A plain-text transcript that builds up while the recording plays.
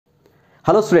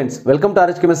Hello students, welcome to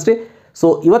RHchemistry. So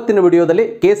ಇವತ್ತಿನ ವಿಡಿಯೋದಲ್ಲಿ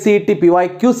KCET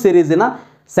PYQ ಸೀರೀಸಿನ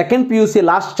second PUC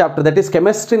last chapter that is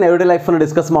chemistry in everyday life ಅನ್ನು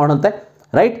discuss ಮಾಡೋಣಂತೆ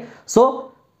right. So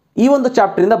ಈ ಒಂದು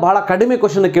chapter ಇಂದ ಬಹಳ ಕಡಿಮೆ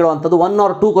ಕ್ವೆಶ್ಚನ್ ಕೇಳುವಂತದ್ದು 1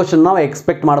 or 2 ಕ್ವೆಶ್ಚನ್ ನಾವು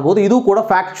ಎಕ್ಸ್ಪೆಕ್ಟ್ ಮಾಡಬಹುದು. ಇದು ಕೂಡ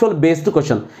ಫ್ಯಾಕ್ಚುಯಲ್ ಬೇಸ್ಡ್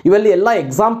ಕ್ವೆಶ್ಚನ್. ಇವೆಲ್ಲ ಎಲ್ಲ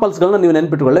ಎಕ್ಸಾಂಪಲ್ಸ್ ಗಳನ್ನ ನೀವು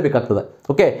ನೆನಪಿಟ್ಟುಕೊಳ್ಳಬೇಕಾಗುತ್ತದೆ.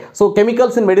 Okay, so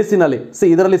chemicals in medicine ಅಲ್ಲಿ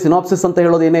ಇದರಲ್ಲಿ ಸಿನಾಪ್ಸಿಸ್ ಅಂತ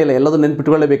ಹೇಳೋದು ಏನೇ ಇಲ್ಲ, ಎಲ್ಲದೂ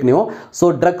ನೆನಪಿಟ್ಟುಕೊಳ್ಳಬೇಕು ನೀವು. So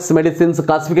drugs, medicines,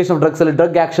 classification of drugs ಅಲ್ಲಿ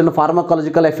ಡ್ರಗ್ ಆಕ್ಷನ್,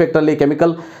 ಫಾರ್ಮಕಾಲಜಿಕಲ್ ಎಫೆಕ್ಟ್ ಅಲ್ಲಿ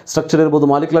ಕೆಮಿಕಲ್ ಸ್ಟ್ರಕ್ಚರ್ ಇರಬಹುದು,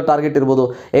 ಮಾಲಿಕ್ಯುಲರ್ ಟಾರ್ಗೆಟ್ ಇರಬಹುದು,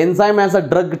 enzyme as a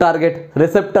drug target,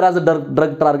 receptor as a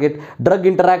drug target, drug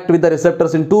interact with the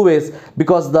receptors in 2 ways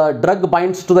because the drug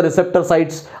binds to the receptor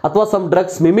sites ಅಥವಾ some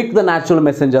drugs mimic the natural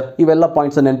messenger. ಇವೆಲ್ಲ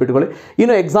points ನೆನಪಿಟ್ಕೊಳ್ಳಿ.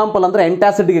 ಇನ್ನು example ಅಂದ್ರೆ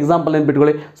ಎಂಟಾಸಿಡಿಕ್ example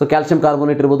ನೆನಪಿಟ್ಕೊಳ್ಳಿ. So calcium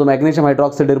carbonate ಇರ್ಬೋದು, magnesium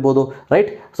hydroxide ಇರ್ಬೋದು,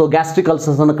 right. So gastric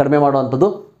ulcers ಅನ್ನು ಕಡಿಮೆ ಮಾಡುವಂಥದ್ದು.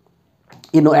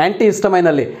 ಇನ್ನು ಆಂಟಿ ಹಿಸ್ಟಮೈನ್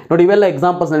ಅಲ್ಲಿ ನೋಡಿ, ಇವೆಲ್ಲ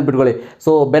ಎಕ್ಸಾಂಪಲ್ಸ್ ನೆನಪಿಟ್ಕೊಳ್ಳಿ.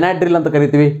 ಸೊ ಬೆನಾಡ್ರಿಲ್ ಅಂತ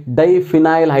ಕರಿತೀವಿ,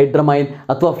 ಡೈಫಿನೈಲ್ ಹೈಡ್ರಮೈನ್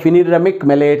ಅಥವಾ ಫಿನಿರಮಿಕ್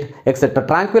ಮೆಲೇಟ್ ಎಕ್ಸೆಟ್ರಾ.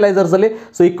 ಟ್ರಾಂಕ್ವಿಲೈಸರ್ಸ್ ಅಲ್ಲಿ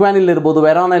ಸೊ ಇಕ್ವಾನಿಲ್ ಇರ್ಬೋದು,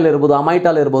 ವೆರಾನೈಲ್ ಇರ್ಬೋದು,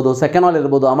 ಅಮೈಟಾಲ್ ಇರ್ಬೋದು, ಸೆಕೆನಾಲ್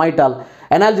ಇರ್ಬೋದು, ಅಮೈಟಾಲ್.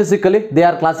 Analgesically they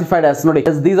are classified as ನೋಡಿ,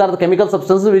 these are the chemical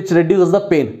substances which reduces the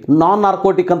pain. Non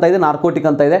narcotic ಅಂತ ಇದೆ, ನಾರ್ಕೋಟಿಕ್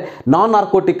ಅಂತ ಇದೆ. ನಾನ್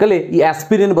ನಾರ್ಕೋಟಿಕ್ ಅಲ್ಲಿ ಈ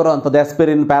ಆಸ್ಪಿರಿನ್ ಬರುವಂಥದ್ದು,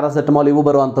 ಆಸ್ಪಿರಿನ್, ಪ್ಯಾರಾಸೆಟಮಾಲ್ ಇವು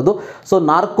ಬರುವಂಥದ್ದು. ಸೊ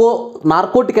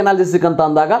ನಾರ್ಕೋಟಿಕ್ ಅನಾಲ್ಜೆಸಿಕ್ ಅಂತ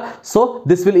ಅಂದಾಗ so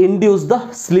this will induce the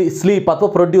sleep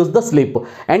ಅಥವಾ produce the sleep.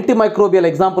 Antimicrobial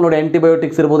example ನೋಡಿ,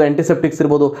 ಆಂಟಿಬಯೋಟಿಕ್ಸ್ ಇರ್ಬೋದು, ಆಂಟಿಸೆಪ್ಟಿಕ್ಸ್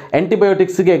ಇರ್ಬೋದು.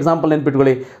 ಆಂಟಿಬಯೋಟಿಕ್ಸ್ಗೆ ಎಕ್ಸಾಂಪಲ್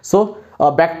ನೆನ್ಪಿಟ್ಕೊಳ್ಳಿ. ಸೊ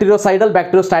ಬ್ಯಾಕ್ಟೀರಿಯೋಸೈಡಲ್,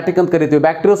 ಬ್ಯಾಕ್ಟೀರಿಯೋಸ್ಟಾಟಿಕ್ ಅಂತ ಕರಿತೀವಿ.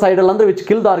 ಬ್ಯಾಕ್ಟೀರಿಯೋಸೈಡಲ್ ಅಂದ್ರೆ which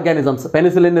kill the organisms.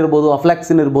 Penicillin ಇರ್ಬೋದು,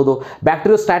 ಅಫ್ಲಾಕ್ಸಿನ್ ಇರ್ಬೋದು.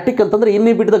 ಬ್ಯಾಕ್ಟೀರಿಯೋಸ್ಟಾಟಿಕ್ ಅಂತಂದ್ರೆ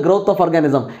inhibit the growth of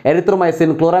organism,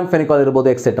 ಎರಿಥ್ರೊಮೈಸಿನ್, chloramphenicol ಇರ್ಬೋದು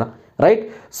etcetera, right.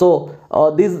 So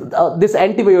this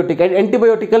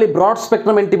antibiotic ಅಲ್ಲಿ broad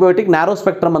spectrum antibiotic, narrow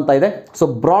spectrum ಅಂತ ಇದೆ. ಸೊ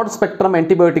ಬ್ರಾಡ್ ಸ್ಪೆಕ್ಟ್ರಮ್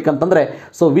ಆಂಟಿಬಯೋಟಿಕ್ ಅಂತಂದ್ರೆ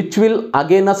ಸೊ ವಿಚ್ ವಿಲ್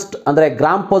ಅಗೇನಸ್ಟ್ ಅಂದ್ರೆ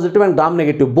gram positive and gram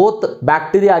negative both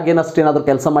bacteria against ಏನಾದರೂ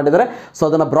ಕೆಲಸ ಮಾಡಿದರೆ so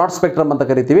ಅದನ್ನು ಬ್ರಾಡ್ ಸ್ಪೆಕ್ಟ್ರಮ್ ಅಂತ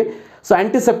ಕರಿತೀವಿ. ಸೊ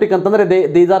ಆಂಟಿಸೆಪ್ಟಿಕ್ ಅಂತಂದ್ರೆ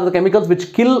these are the chemicals which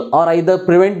kill R either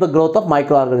prevent the growth of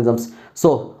micro organisms. So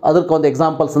ಅದಕ್ಕೆ ಒಂದು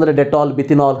ಎಕ್ಸಾಂಪಲ್ಸ್ ಅಂದ್ರೆ ಡೆಟಾಲ್,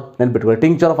 ಬಿಥಿನಾಲ್ ನೆನ್ಪಿಟ್ಕೊಳ್ಳಿ.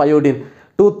 Tincture of iodine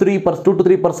 2 to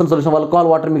 3% solution alcohol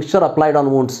water mixture applied on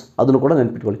wounds, ಅದನ್ನು ಕೂಡ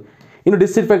ನೆನ್ಪಿಟ್ಕೊಳ್ಳಿ. ಇನ್ನು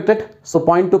disinfectant, so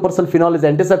 0.2% phenol is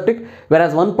antiseptic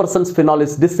ವೆರಾಸ್ 1% phenol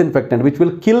is disinfectant which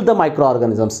will kill the micro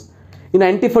organisms. ಇನ್ನು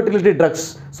ಆಂಟಿಫರ್ಟಿಲಿಟಿ drugs,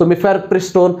 so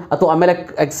ಮಿಫೆರ್ಪ್ರಿಸ್ಟೋನ್ ಅಥವಾ ಅಮೆಲೆಕ್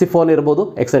ಎಕ್ಸಿಫೋನ್ ಇರ್ಬೋದು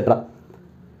etcetera.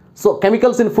 So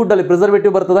chemicals in food ಅಲ್ಲಿ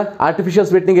preservative ಬರ್ತದೆ, artificial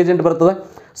sweetening agent ಬರ್ತದೆ.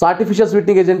 ಸೊ ಆರ್ಟಿಫಿಷಿಯಲ್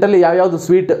ಸ್ವೀಟ್ನಿಂಗ್ ಏಜೆಂಟ್ ಅಲ್ಲಿ ಯಾವ್ಯಾವುದು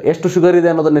ಸ್ವೀಟ್ ಎಷ್ಟು ಶುಗರ್ ಇದೆ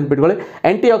ಅನ್ನೋದನ್ನ ನೆನ್ಪಿಟ್ಕೊಳ್ಳಿ.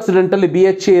 ಆಂಟಿ ಆಕ್ಸಿಡೆಂಟ್ ಅಲ್ಲಿ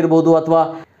BHA ಇರ್ಬೋದು ಅಥವಾ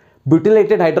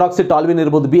ಬ್ಯೂಟಿಲೇಟೆಡ್ ಹೈಡ್ರಾಕ್ಸಿಟಾಲ್ವಿನ್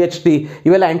ಇರ್ಬೋದು, BHT,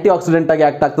 ಇವೆಲ್ಲ ಆಂಟಿ ಆಕ್ಸಿಡೆಂಟ್ ಆಗಿ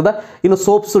ಆಕ್ಟ್ ಆಗ್ತದೆ. ಇನ್ನು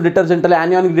ಸೋಪ್ಸ್, ಡಿಟರ್ಜೆಂಟ್ ಅಲ್ಲಿ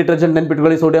ಆನಿಯಾನಿಕ್ ಡಿಟರ್ಜೆಂಟ್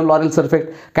ನೆನ್ಪಿಟ್ಕೊಳ್ಳಿ, sodium lauryl sulphate.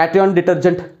 ಕ್ಯಾಟಿಯಾನ್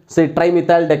detergent C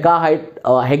trimethyl ಡೆಕಾಹೈಡ್,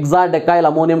 Hexa ಡೆಕೈಲ್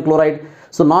ammonium chloride.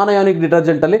 So ನಾನ್ ಅಯಾನಿಕ್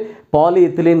ಡಿಟರ್ಜೆಂಟ್ ಅಲ್ಲಿ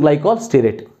polyethylene glycol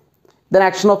stearate. Then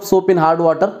action of soap in hard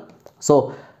water. So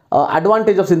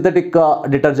advantage of synthetic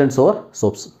detergents over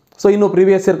soaps. So ಇನ್ನು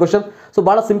previous year question. So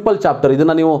ಭಾಳ simple chapter,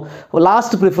 ಇದನ್ನು ನೀವು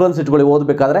last preference ಇಟ್ಕೊಳ್ಳಿ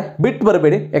ಓದಬೇಕಾದ್ರೆ, ಬಿಟ್ಟು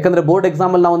ಬರಬೇಡಿ. ಯಾಕಂದರೆ ಬೋರ್ಡ್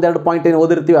ಎಕ್ಸಾಮಲ್ಲಿ ನಾವು 1-2 ಪಾಯಿಂಟ್ ಏನು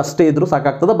ಓದಿರ್ತೀವಿ ಅಷ್ಟೇ ಇದ್ರೂ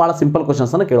ಸಾಕಾಗ್ತದೆ. ಭಾಳ ಸಿಂಪಲ್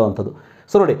ಕ್ವಶನ್ಸನ್ನು ಕೇಳುವಂಥದ್ದು.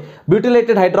 ಸೊ ನೋಡಿ,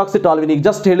 ಬ್ಯೂಟಿಲೇಟೆಡ್ ಹೈಡ್ರಾಕ್ಸಿಟಾಲ್ವಿನ್ ಈಗ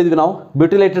ಜಸ್ಟ್ ಹೇಳಿದ್ವಿ ನಾವು.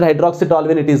 ಬ್ಯೂಟಿಲೇಟೆಡ್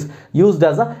ಹೈಡ್ರಾಕ್ಸಿಟಾಲ್ವಿನ್ it is used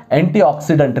as a aunty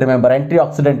accident. Remember, aunty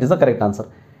accident is a correct answer.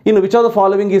 ಇನ್ನು which of the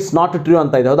following is not true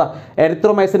ಅಂತ ಇದೆ, ಹೌದಾ?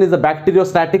 ಎರಿಥ್ರೊಮೈಸಿನ್ is a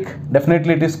ಬ್ಯಾಕ್ಟೀರಿಯೋಸ್ಟಾಟಿಕ್,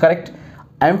 definitely it is correct.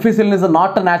 Ampicillin is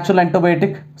not a natural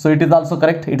antibiotic, so it is also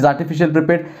correct. It is artificial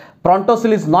prepared.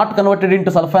 Prontosil is not converted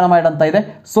into sulfonamide ಅಂತ ಇದೆ.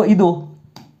 So ಇದು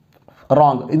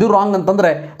wrong. ಇದು wrong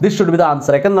ಅಂತಂದ್ರೆ this should be the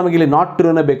answer. ಯಾಕಂದ್ರೆ ನಮಗೆ ಇಲ್ಲಿ not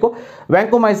ಟ್ರೂನೇ ಬೇಕು.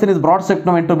 ವ್ಯಾಂಕೋಮೈಸಿನ್ is broad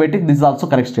spectrum antibiotic, this is also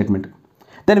correct statement.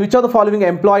 Then which of the following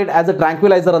employed as a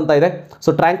ಟ್ರಾಂಕ್ವಿಲೈಸರ್ ಅಂತ ಇದೆ.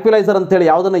 ಸೊ ಟ್ರಾಂಕ್ವಿಲೈಸರ್ ಅಂತ ಹೇಳಿ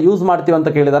ಯಾವುದನ್ನು ಯೂಸ್ ಮಾಡ್ತೀವಿ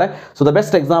ಅಂತ ಕೇಳಿದ್ದಾರೆ. So the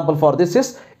best example for this is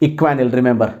ಇಕ್ವಾನಿಲ್.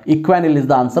 Remember, ಇಕ್ವಾನಿಲ್ is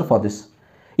the answer for this.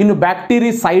 ಇನ್ನು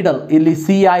ಬ್ಯಾಕ್ಟೀರಿಸೈಡಲ್, ಇಲ್ಲಿ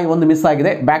CI ಒಂದು ಮಿಸ್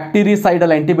ಆಗಿದೆ.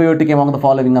 ಬ್ಯಾಕ್ಟೀರಿಸೈಡಲ್ ಆಂಟಿಬಯೋಟಿಕ್ ಎಮಾಂಗ್ ದ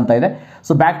ಫಾಲೋವಿಂಗ್ ಅಂತ ಇದೆ.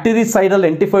 So ಬ್ಯಾಕ್ಟೀರಿಸೈಡಲ್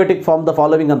antibiotic form the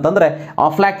following ಅಂತಂದ್ರೆ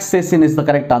ಆಫ್ಲಾಕ್ಸೆಸಿನ್ ಇಸ್ ದ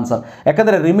ಕರೆಕ್ಟ್ ಆನ್ಸರ್.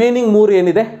 ಯಾಕಂದ್ರೆ ರಿಮೈನಿಂಗ್ 3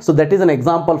 ಏನಿದೆ so that is an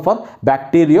example for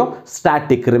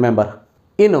ಬ್ಯಾಕ್ಟೀರಿಯೋಸ್ಟಾಟಿಕ್. Remember.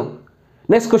 ಇನ್ನು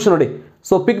ನೆಕ್ಸ್ಟ್ ಕ್ವಶನ್ ನೋಡಿ.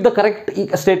 So pick the correct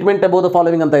statement above the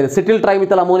following ಅಂತ ಇದೆ. ಸಿಟಿಲ್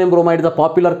trimethyl ammonium bromide the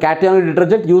popular ಕ್ಯಾಟಿಯಾನಿಕ್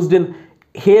detergent used in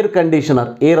hair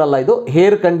conditioner. Air ಅಲ್ಲ, ಇದು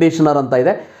hair conditioner ಅಂತ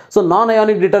ಇದೆ. So non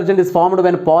ionic detergent is formed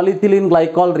when ಪಾಲಿಥಿಲಿನ್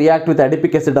glycol react with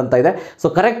ಅಡಿಪಿಕ್ acid ಅಂತ ಇದೆ. So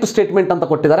correct statement ಅಂತ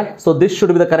ಕೊಟ್ಟಿದ್ದಾರೆ. So this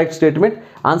should be the correct statement.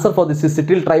 Answer for this is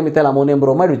ಸಿಟಿಲ್ trimethyl ammonium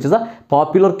bromide which is a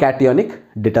popular ಕ್ಯಾಟಿಯಾನಿಕ್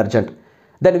detergent.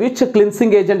 Then which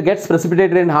cleansing agent gets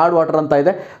precipitated in hard water ಅಂತ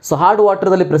ಇದೆ. So hard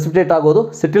ವಾಟರ್ದಲ್ಲಿ precipitate ಆಗೋದು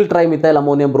ಸಿಟಿಲ್ trimethyl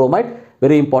ammonium bromide.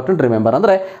 Very important. Remember,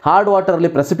 ಅಂದರೆ hard ವಾಟರಲ್ಲಿ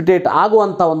precipitate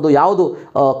ಆಗುವಂಥ ಒಂದು ಯಾವುದು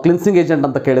cleansing agent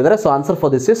ಅಂತ ಕೇಳಿದರೆ so answer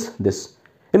for this is this.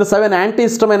 ಇನ್ನು 7 aunty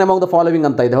histamine among the following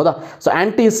ಅಂತ ಇದೆ, ಹೌದಾ? So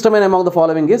aunty histamine among the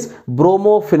following is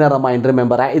ಬ್ರೋಮೋಫಿನರಮೈನ್.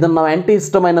 Remember, ಇದನ್ನು ನಾವು ಆಂಟಿ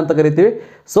ಹಿಸ್ಟಮೈನ್ ಅಂತ ಕರಿತೀವಿ.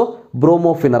 ಸೊ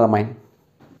ಬ್ರೋಮೋಫಿನರಮೈನ್.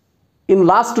 ಇನ್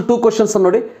ಲಾಸ್ಟ್ 2 ಕ್ವಶನ್ಸ್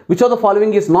ನೋಡಿ, which of the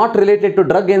following is not related to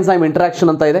drug enzyme interaction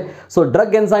ಅಂತ ಇದೆ. ಸೊ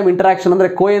ಡ್ರಗ್ ಎನ್ಸೈಮ್ ಇಂಟರಾಕ್ಷನ್ ಅಂದರೆ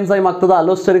ಕೋ ಎನ್ಸೈಮ್ ಆಗ್ತದೆ,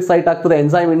 ಅಲೋಸ್ಟರಿಕ್ ಸೈಟ್ ಆಗ್ತದೆ,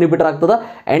 ಎನ್ಸೈಮ್ ಇನ್ಹಿಬಿಟರ್ ಆಗ್ತದೆ.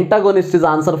 ಎಂಟಾಗೋನಿಸ್ಟ್ is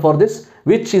answer for this,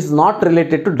 which is not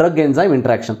related to drug enzyme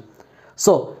interaction.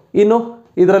 So ಇನ್ನು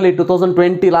ಇದರಲ್ಲಿ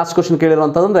 2020 last question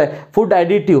ಕೇಳಿರುವಂಥದ್ದಂದರೆ food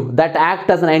additive that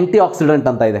act as an anti accident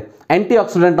ಅಂತ ಇದೆ. ಆ್ಯಂಟಿ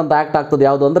accident ಅಂತ act ಆಗ್ತದೆ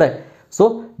ಯಾವುದು ಅಂದರೆ so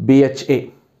BHA.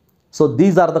 So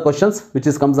these are the questions which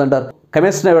is comes under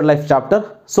chemistry and life chapter.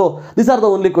 So these are the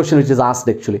only question which is asked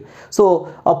actually. So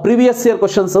previous year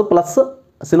questions plus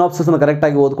synopsis ಅನ್ನು correct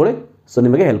ಆಗಿ ಓದ್ಕೊಳ್ಳಿ, so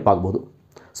ನಿಮಗೆ help ಆಗ್ಬೋದು.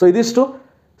 So ಇದಿಷ್ಟು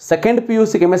second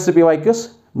PUC chemistry PYQs.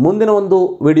 ಮುಂದಿನ ಒಂದು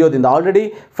ವಿಡಿಯೋದಿಂದ already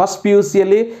first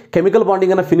PUCಯಲ್ಲಿ chemical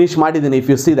ಬಾಂಡಿಂಗನ್ನು finish ಮಾಡಿದ್ದೀನಿ.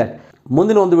 If U see that,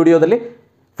 ಮುಂದಿನ ಒಂದು ವಿಡಿಯೋದಲ್ಲಿ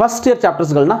first year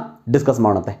ಚಾಪ್ಟರ್ಸ್ಗಳನ್ನ discuss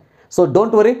ಮಾಡೋಣಂತೆ. So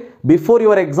don't worry, before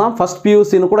your exam first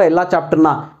PUCನೂ ಕೂಡ ಎಲ್ಲ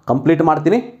ಚಾಪ್ಟರ್ನ ಕಂಪ್ಲೀಟ್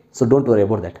ಮಾಡ್ತೀನಿ. So don't worry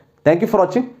about that. Thank you for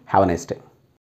watching. Have a nice day.